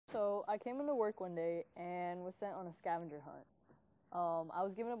I came into work one day and was sent on a scavenger hunt. I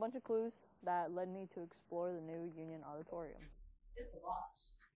was given a bunch of clues that led me to explore the new Union Auditorium. It's a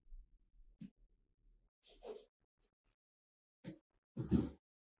loss. It's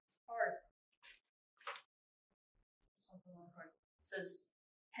hard. Something on hard. It says,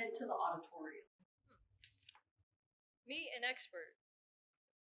 head to the auditorium. Meet an expert.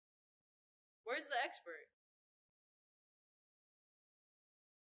 Where's the expert?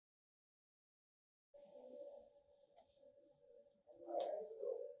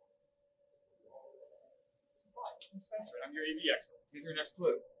 Hi, I'm Spencer, and I'm your AV expert. Here's your next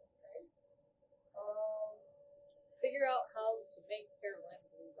clue. Figure out how to make Carolina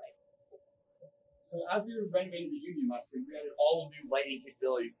blue light. So as we renovated the Union last spring, we added all new lighting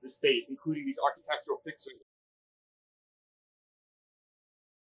capabilities to the space, including these architectural fixtures.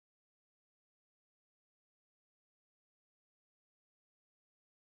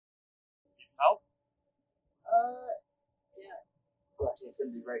 Need some help? Yeah. Well, see, it's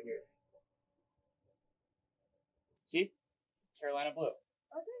going to be right here. See? Carolina blue.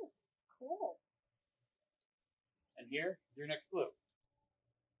 Okay, cool. And here is your next clue.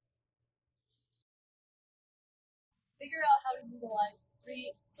 Figure out how to utilize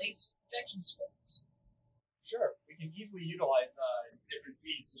 3 laser projection screens. Sure, we can easily utilize different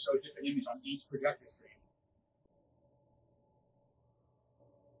feeds to show different image on each projector screen.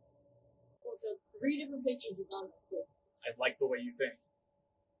 Cool, so 3 different pictures of donuts. I like the way you think.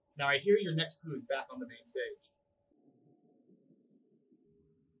 Now I hear your next clue is back on the main stage.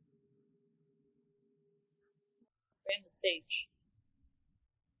 Expand the stage.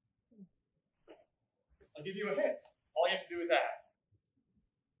 I'll give you a hint. All you have to do is ask.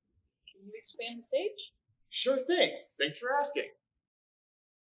 Can you expand the stage? Sure thing. Thanks for asking.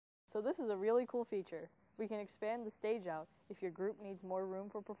 So this is a really cool feature. We can expand the stage out if your group needs more room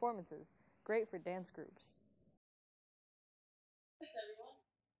for performances. Great for dance groups. Thanks, everyone.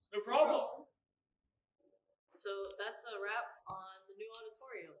 No problem. So that's a wrap on the new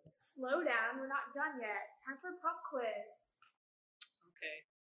auditorium. Slow down, we're not done yet. Time for a pop quiz. Okay.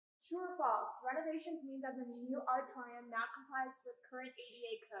 True or false? Renovations mean that the new auditorium now complies with current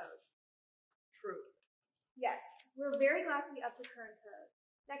ADA code. True. Yes, we're very glad to be up to current code.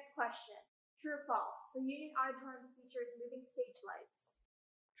 Next question. True or false? The Union Auditorium features moving stage lights.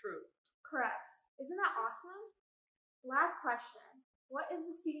 True. Correct. Isn't that awesome? Last question. What is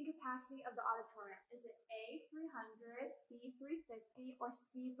the seating capacity of the auditorium? Is it A, 300, B, 350, or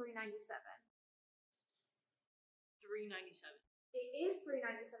C, 397? 397. It is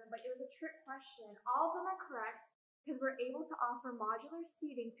 397, but it was a trick question. All of them are correct because we're able to offer modular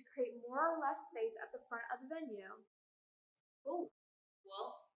seating to create more or less space at the front of the venue. Cool.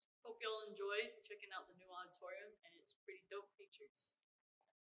 Well, hope y'all enjoyed checking out the new auditorium and its pretty dope features.